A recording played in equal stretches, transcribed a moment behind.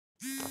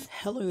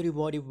Hello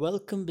everybody,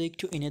 welcome back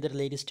to another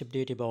latest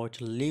update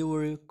about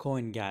Lever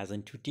coin guys,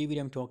 and today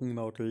I'm talking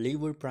about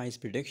Lever price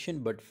prediction.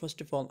 But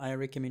first of all, I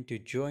recommend to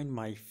join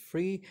my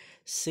free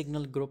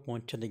signal group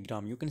on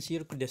Telegram. You can see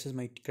here, this is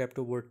my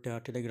crypto world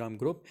Telegram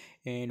group,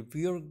 and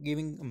we are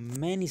giving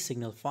many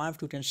signal, 5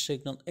 to 10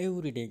 signal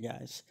every day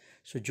guys.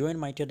 So join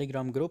my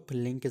Telegram group,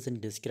 link is in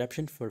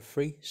description for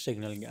free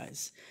signal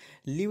guys.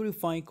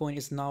 LeverFi coin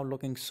is now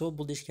looking so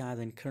bullish guys,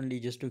 and currently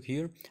just look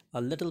here,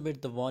 a little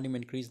bit the volume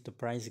increase, the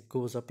price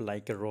goes up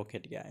like a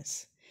rocket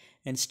guys.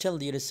 And still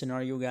there is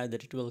scenario guys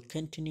that it will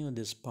continue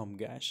this pump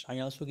guys. I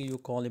also give you a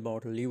call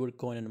about Lever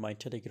coin in my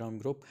Telegram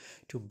group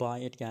to buy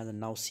it guys, and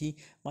now see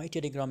my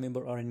Telegram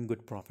member are in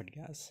good profit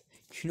guys.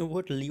 You know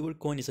what, Lever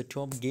coin is a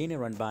top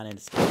gainer on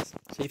Binance guys.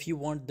 So if you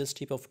want this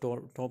type of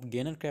top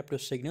gainer crypto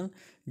signal,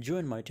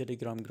 join my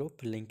Telegram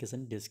group, link is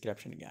in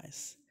description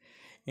guys.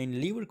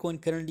 In Lever coin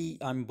currently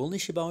I'm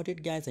bullish about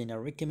it guys, and I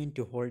recommend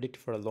to hold it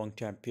for a long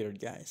time period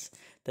guys.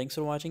 Thanks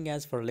for watching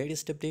guys. For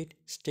latest update,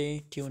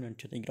 stay tuned on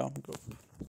Telegram group.